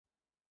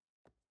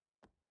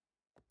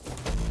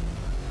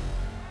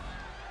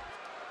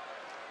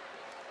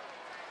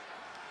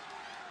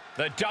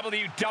The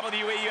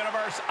WWE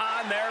Universe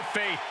on their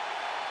feet.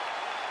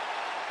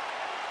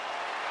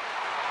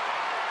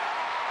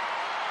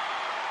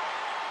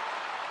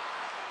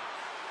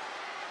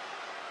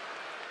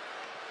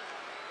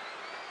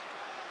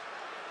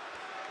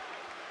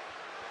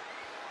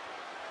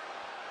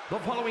 The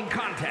following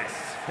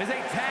contest is a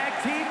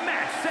tag team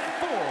match set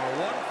for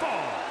one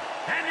fall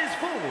and is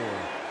for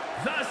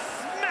the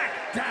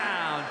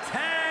SmackDown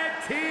Tag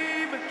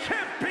Team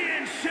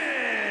Championship.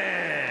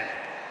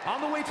 On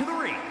the way to the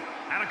ring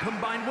at a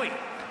combined weight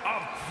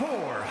of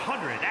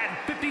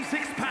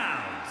 456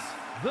 pounds,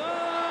 the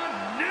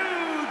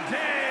New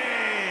Day.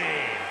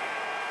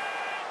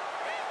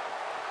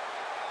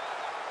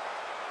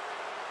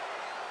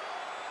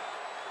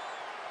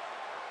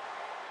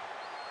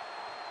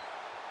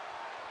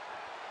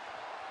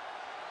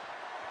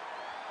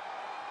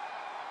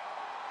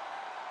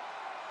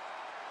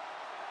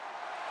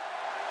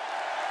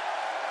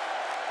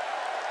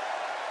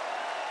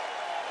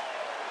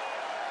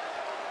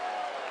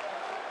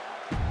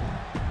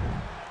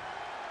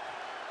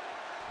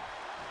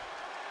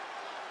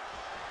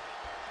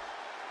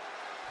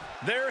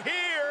 They're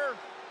here.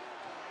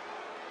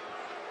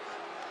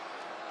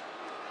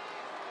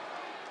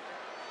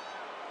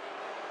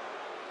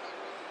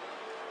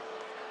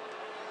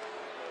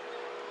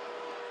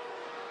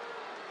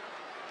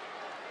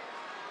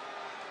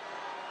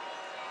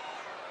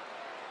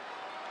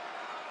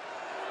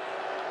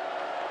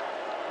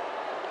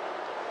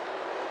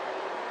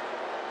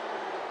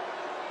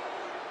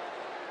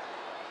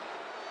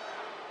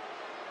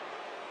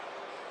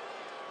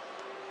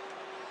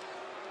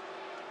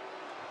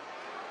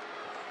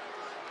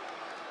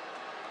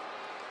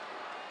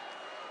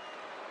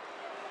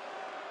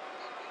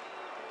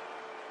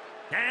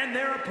 And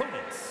their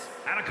opponents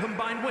at a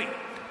combined weight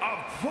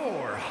of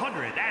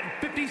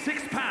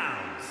 456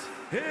 pounds,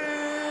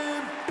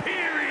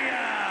 Imperium.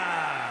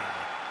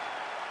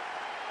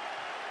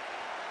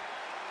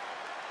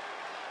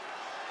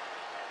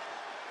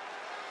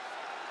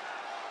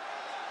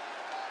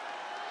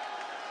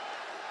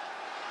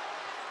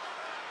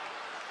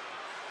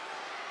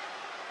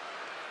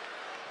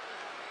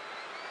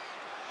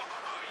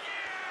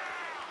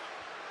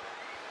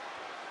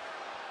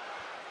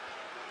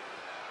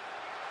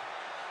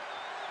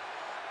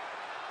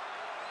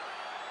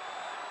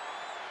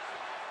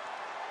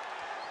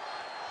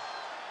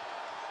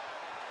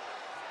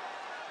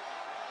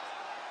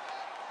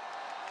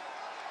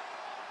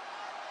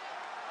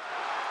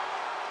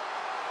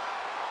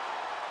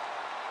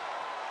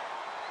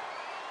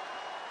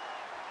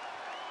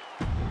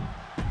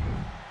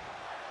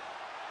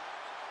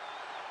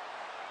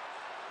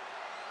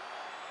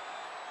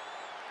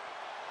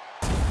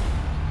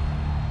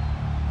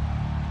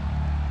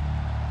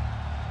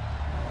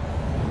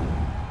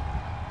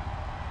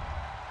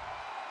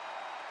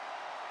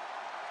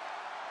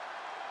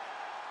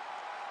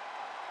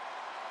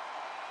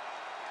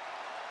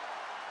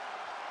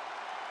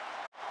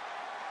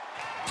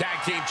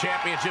 Tag Team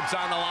Championships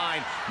on the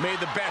line. May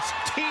the best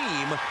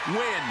team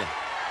win.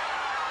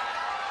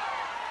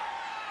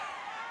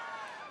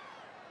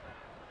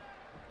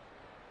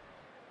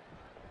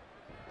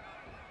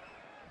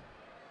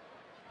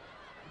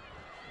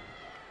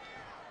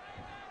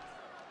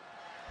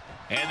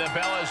 And the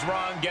bell is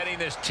rung, getting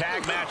this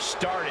tag match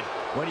started.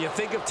 When you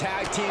think of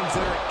tag teams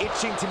that are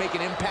itching to make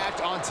an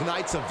impact on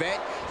tonight's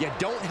event, you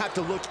don't have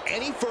to look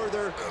any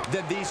further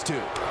than these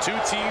two. Two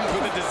teams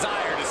with a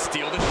desire to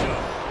steal the show.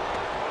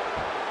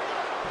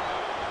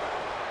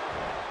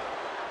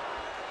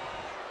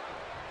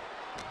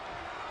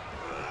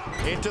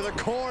 Into the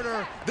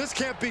corner. This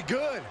can't be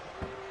good.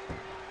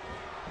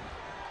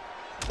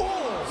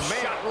 Oh,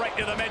 man. Shot right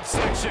to the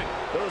midsection.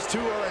 Those two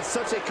are in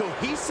such a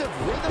cohesive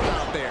rhythm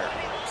out there.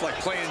 It's like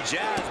playing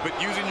jazz, but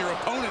using your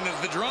opponent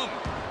as the drum.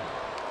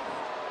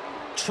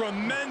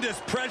 Tremendous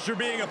pressure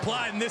being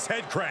applied in this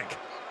head crank.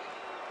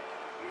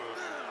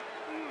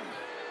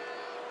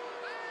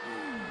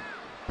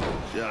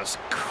 Just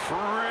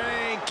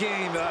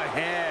cranking the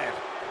head.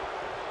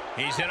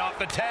 He's in off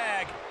the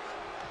tag.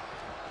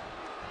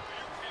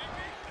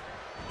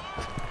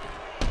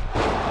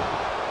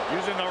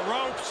 Using the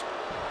ropes.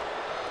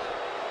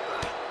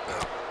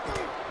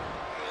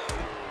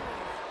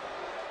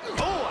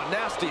 Oh, a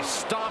nasty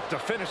stomp to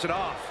finish it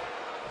off.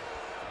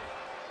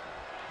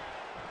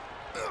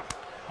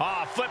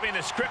 Oh, flipping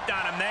the script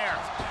on him there.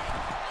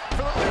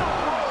 For the middle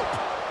rope.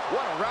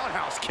 What a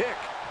roundhouse kick.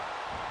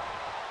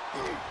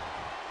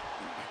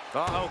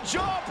 Uh-oh,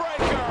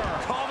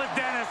 jawbreaker. Call the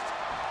dentist.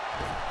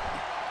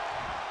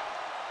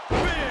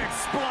 Big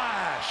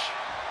splash.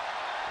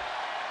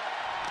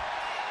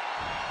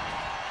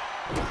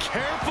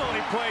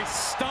 Carefully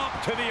placed stomp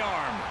to the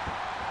arm.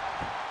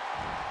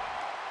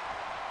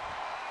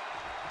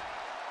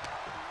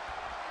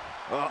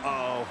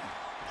 Uh-oh.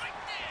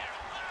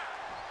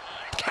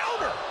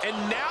 Counter!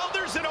 And now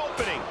there's an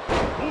opening.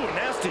 Ooh,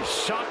 nasty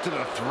shot to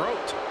the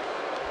throat.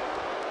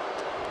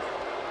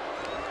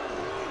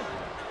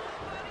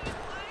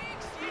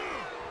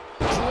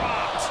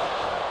 Dropped.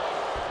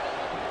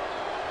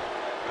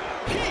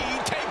 He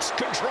takes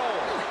control.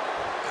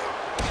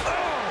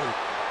 Oh!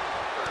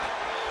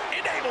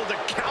 Unable to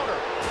counter.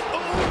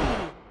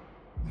 Ooh!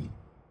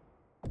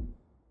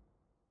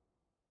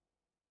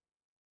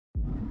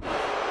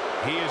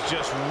 He is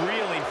just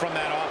reeling from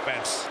that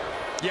offense.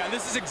 Yeah,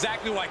 this is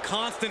exactly why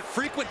constant,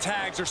 frequent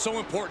tags are so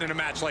important in a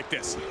match like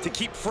this, to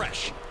keep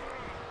fresh.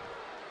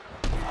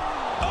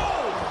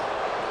 Oh!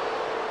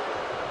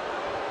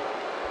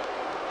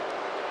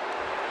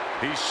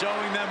 He's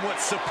showing them what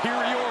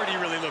superiority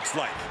really looks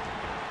like.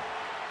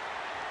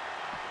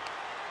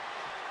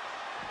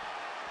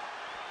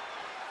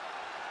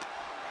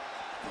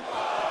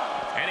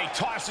 And he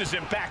tosses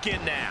him back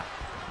in now.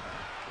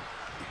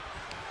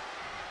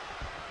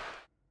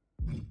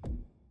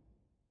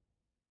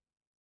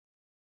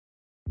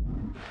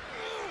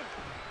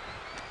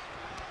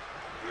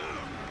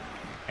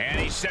 And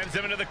he sends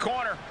him into the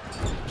corner.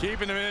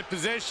 Keeping him in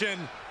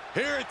position.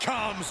 Here it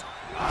comes.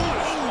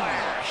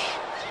 Flash.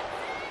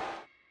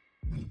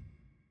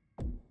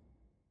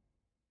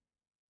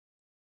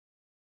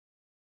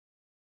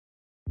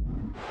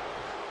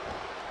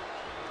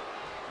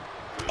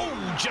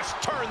 Oh,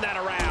 just turn that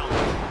around.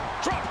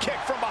 Drop kick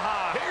from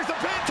behind. Here's the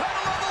pin,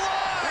 title on the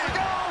line. Here we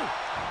go.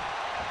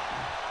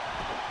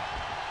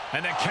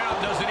 And the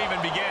count doesn't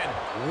even begin.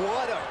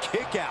 What a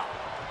kick out.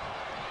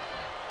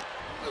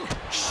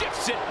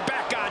 Shifts it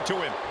back onto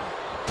him.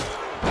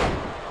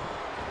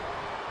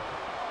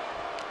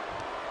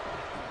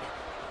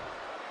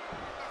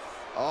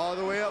 All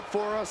the way up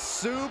for a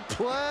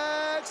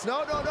suplex.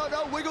 No, no, no,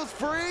 no. Wiggles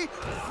free.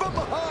 From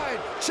behind.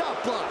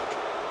 Chop block.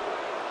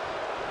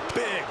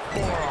 Big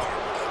forearm.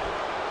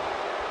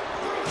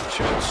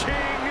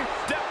 Cha-ching.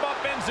 Step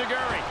up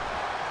Enziguri.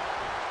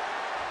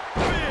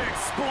 Big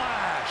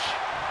splash.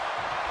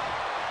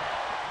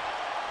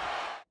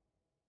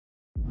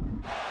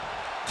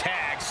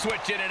 Tag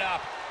switching it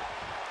up.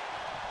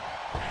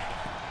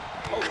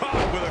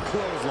 Caught with a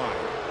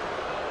clothesline.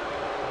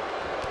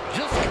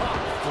 Just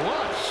caught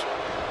flush.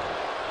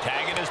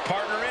 Tagging his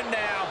partner in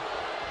now.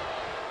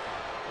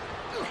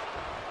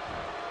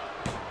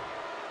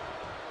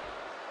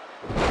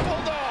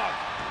 Bulldog.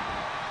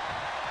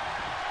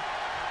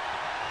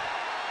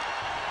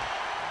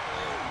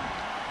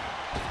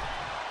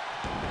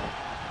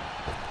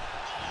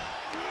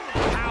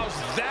 How's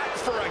that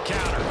for a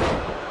counter?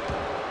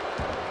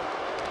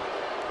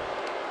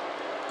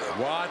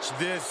 Watch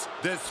this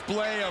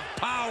display of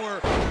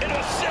power. Into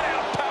a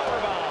sit-out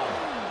powerbomb.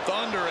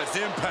 Thunderous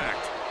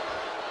impact.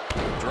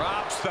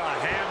 Drops the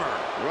hammer.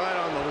 Right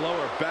on the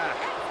lower back.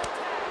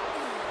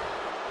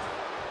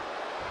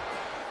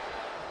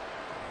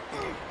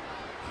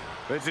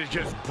 This is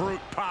just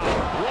brute power.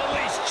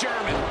 Release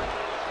German.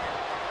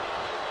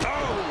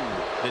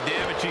 Oh! The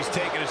damage he's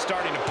taken is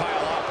starting to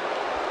pile up.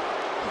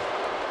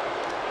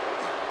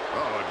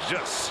 Oh,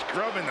 just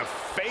scrubbing the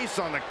face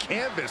on the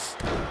canvas.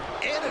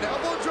 And an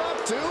elbow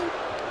drop, too.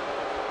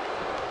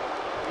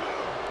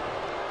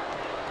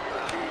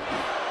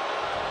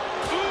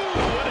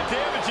 What a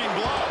damaging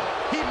blow.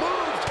 He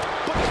moved,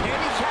 but can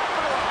he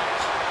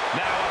capitalize?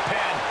 Now a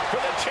pin for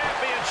the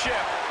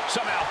championship.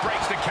 Somehow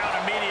breaks the count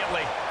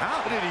immediately.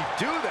 How did he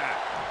do that?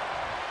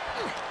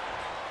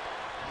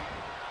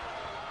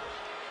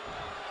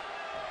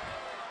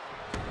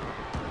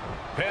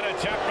 Pin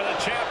attempt for the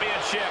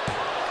championship.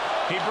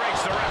 He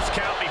breaks the ref's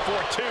count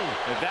before 2.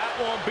 If that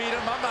won't beat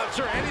him, I'm not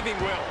sure anything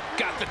will.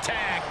 Got the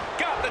tag.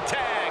 Got the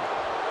tag.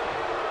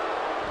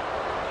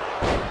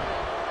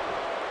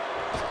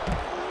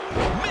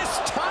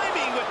 Missed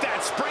timing with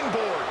that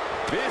springboard.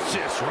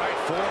 Vicious right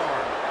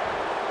forearm.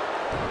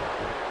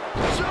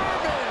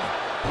 German!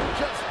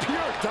 Just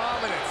pure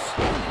dominance.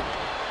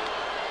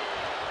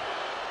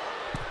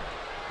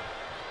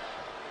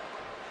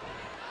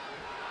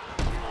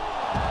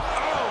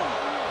 Oh,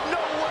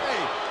 no way.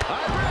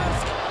 High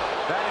risk.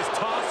 That is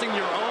tossing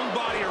your own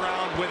body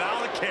around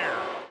without a care.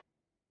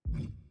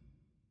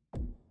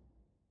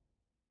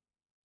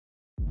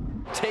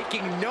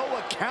 Taking no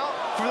account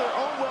for their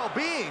own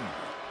well-being.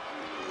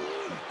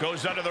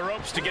 Goes under the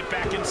ropes to get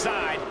back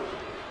inside.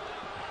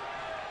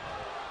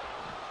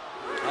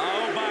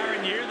 Oh,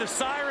 Byron, you hear the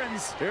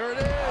sirens. Here it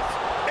is.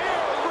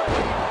 Air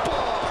raid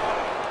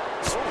bomb.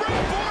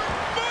 Springboard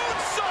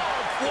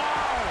moonsault.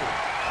 Wow.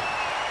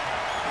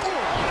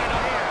 What an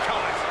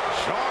uppercut.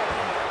 Charm.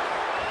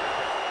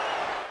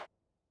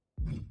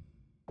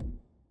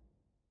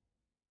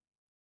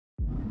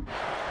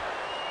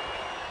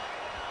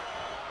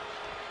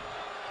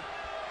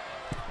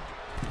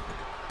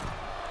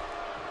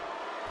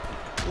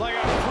 Like a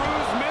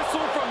cruise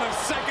missile from the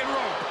second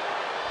rope.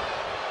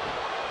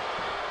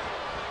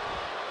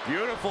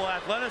 Beautiful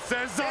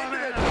athleticism. And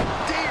a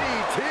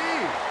DDT.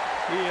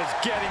 He is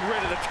getting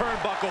rid of the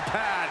turnbuckle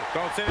pad.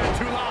 Don't say that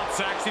too loud,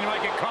 Saxon. You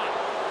might get caught.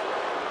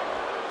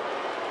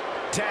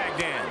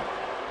 Tagged in.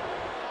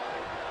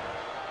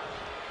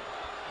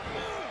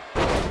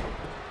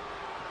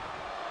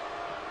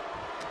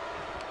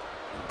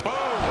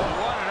 Boom.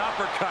 What an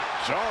uppercut.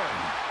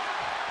 Jarring.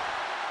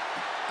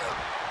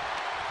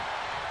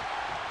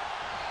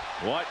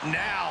 What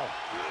now?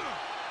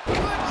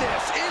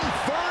 Goodness,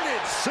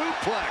 inverted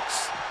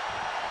suplex.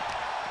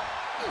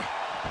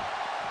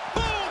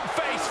 Boom,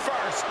 face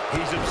first.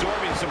 He's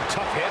absorbing some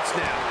tough hits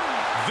now.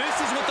 This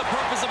is what the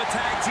purpose of a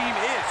tag team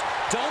is.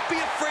 Don't be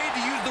afraid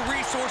to use the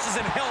resources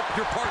and help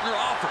your partner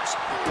offers.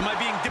 Am I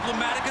being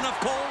diplomatic enough,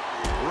 Cole?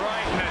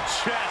 Right in the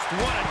chest.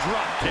 What a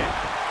drop kick.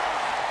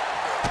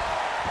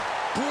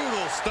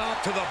 Brutal stomp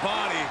to the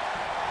body.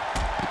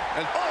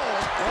 And Trouble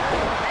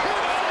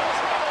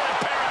in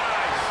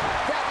paradise.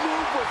 That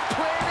move was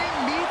planning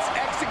meets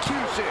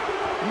execution.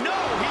 No,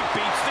 he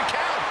beats the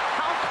count.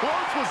 How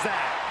close was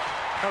that?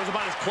 That was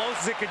about as close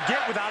as it could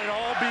get without it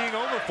all being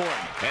over for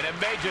him. And it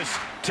may just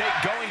take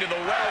going to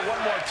the well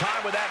one more time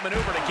with that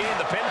maneuver to gain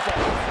the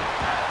pinfall.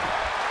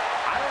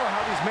 I don't know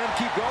how these men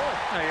keep going.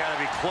 You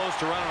gotta be close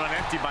to running on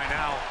empty by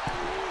now.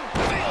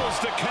 Fails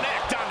to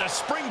connect on the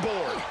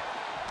springboard.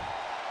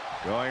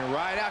 Going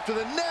right after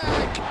the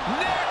neck.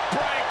 Neck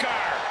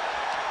breaker.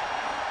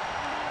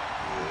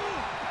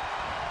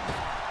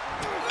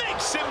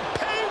 Makes him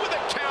pay with a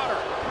counter.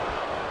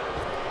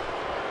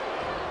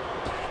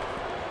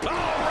 Oh,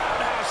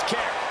 roundhouse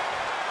kick.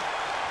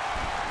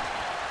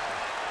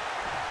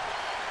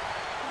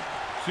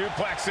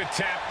 Suplex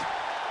attempt.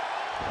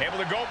 Able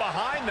to go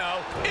behind,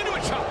 though. Into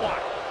a chop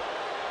block.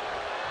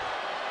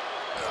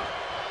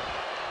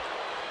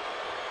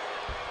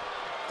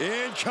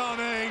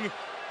 Incoming.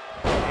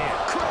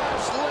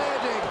 Crash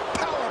landing.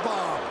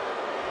 Powerbomb.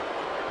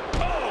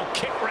 Oh,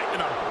 kick right in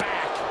the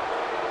back.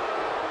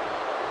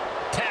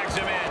 Tags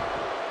him in.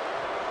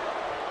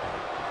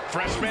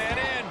 Fresh man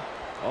in.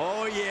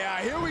 Oh,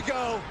 yeah. Here we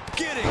go.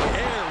 Getting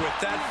air with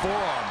that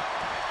forearm.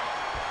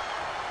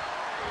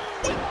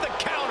 With the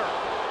counter.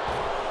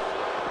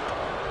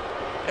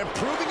 And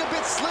proving a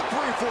bit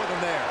slippery for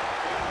them there.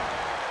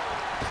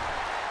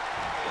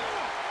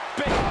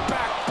 Big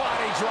back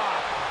body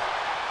drop.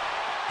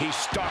 He's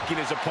stalking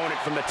his opponent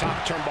from the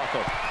top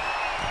turnbuckle.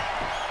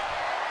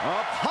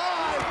 Up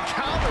high.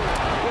 Counter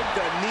with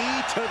the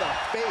knee to the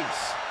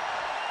face.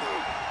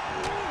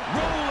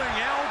 Rolling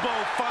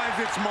elbow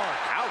finds its mark.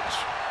 Ouch.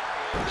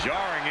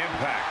 Jarring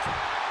impact.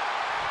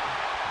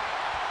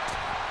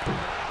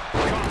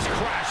 Comes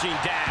crashing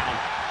down.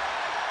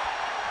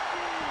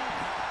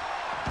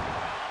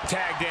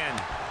 Tagged in.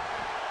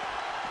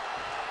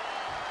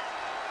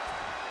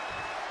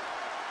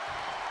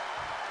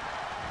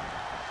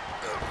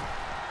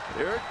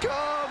 Here it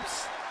comes.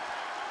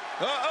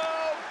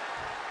 Uh-oh.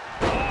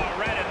 Oh,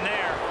 right in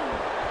there.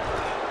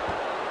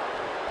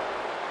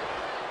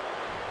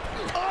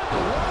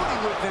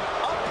 Unloading with an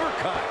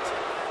uppercut.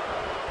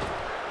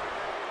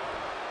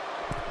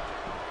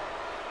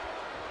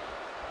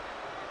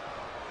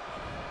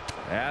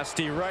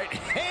 Nasty right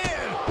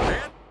hand.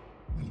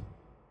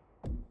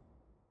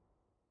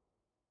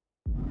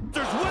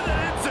 There's with an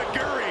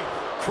enziguri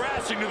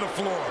crashing to the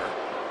floor.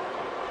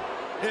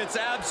 It's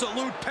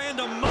absolute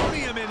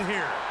pandemonium in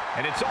here.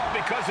 And it's all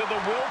because of the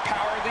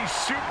willpower these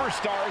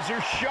superstars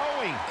are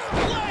showing.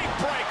 Leg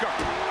breaker.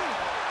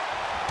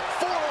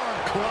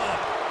 Forearm club.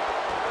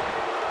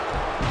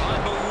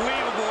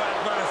 Unbelievable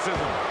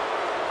athleticism.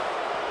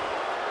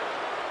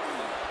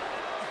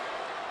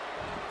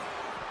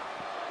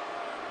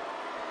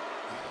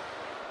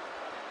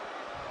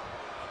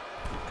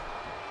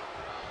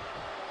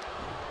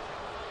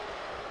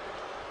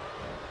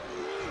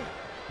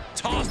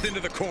 Tossed into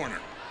the corner.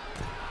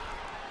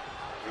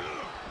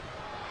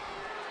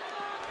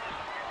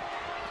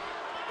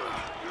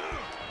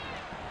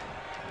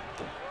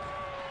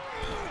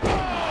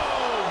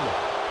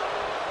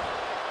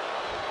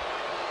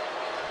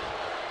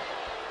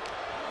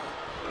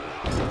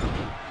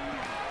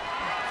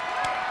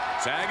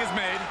 Tag is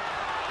made.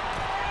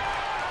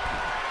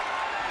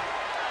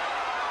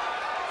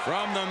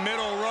 From the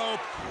middle rope,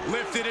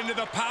 lifted into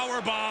the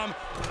power bomb.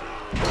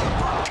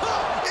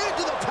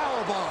 Into the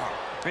powerbomb.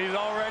 He's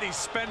already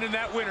spending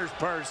that winner's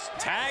purse.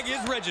 Tag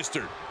is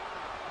registered.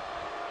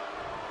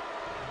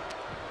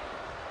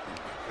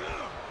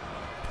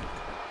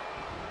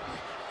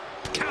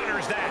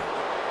 Counters that.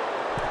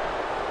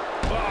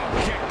 Oh,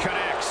 kick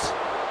connects.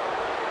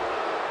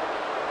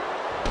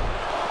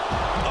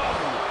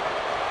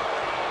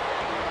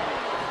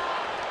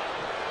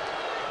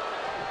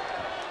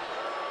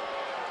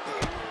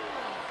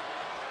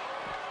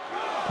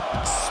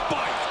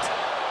 Spiked.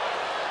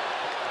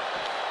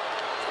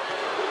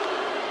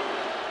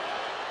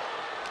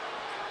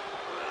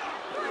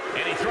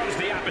 And he throws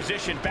the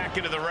opposition back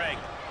into the ring.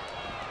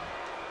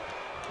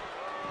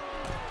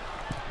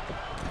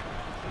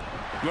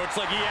 Looks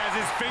like he has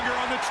his finger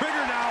on the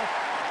trigger now.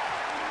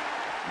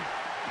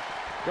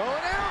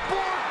 Going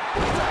airborne.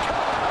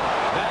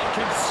 That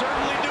can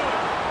certainly do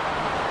it.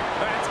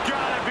 That's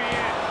gotta be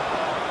it.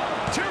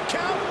 2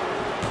 count.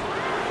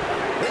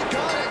 They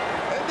got it.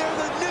 And they're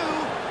the new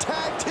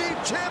tag team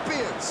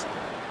champions.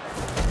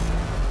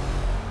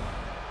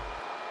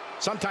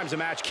 Sometimes a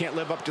match can't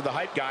live up to the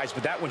hype, guys,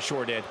 but that one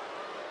sure did.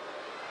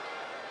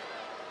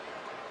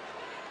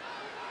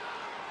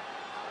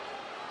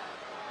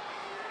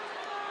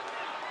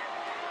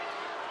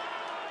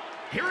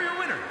 Here are your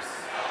winners.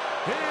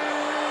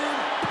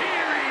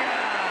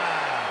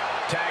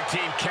 Tag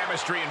team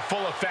chemistry in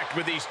full effect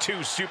with these two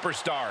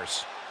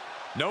superstars.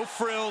 No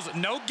frills,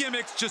 no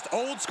gimmicks, just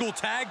old school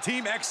tag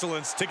team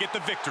excellence to get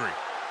the victory.